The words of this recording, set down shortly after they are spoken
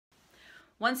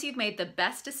Once you've made the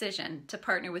best decision to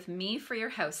partner with me for your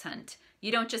house hunt,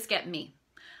 you don't just get me.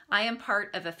 I am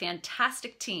part of a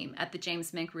fantastic team at the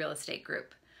James Mink Real Estate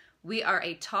Group. We are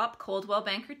a top Coldwell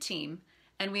Banker team,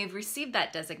 and we've received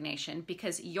that designation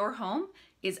because your home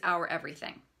is our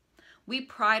everything. We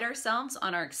pride ourselves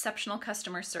on our exceptional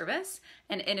customer service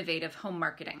and innovative home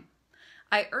marketing.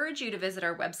 I urge you to visit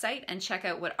our website and check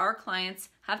out what our clients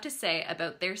have to say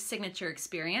about their signature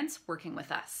experience working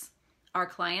with us. Our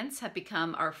clients have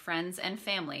become our friends and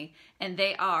family, and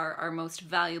they are our most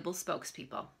valuable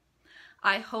spokespeople.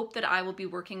 I hope that I will be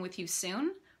working with you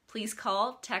soon. Please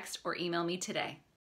call, text, or email me today.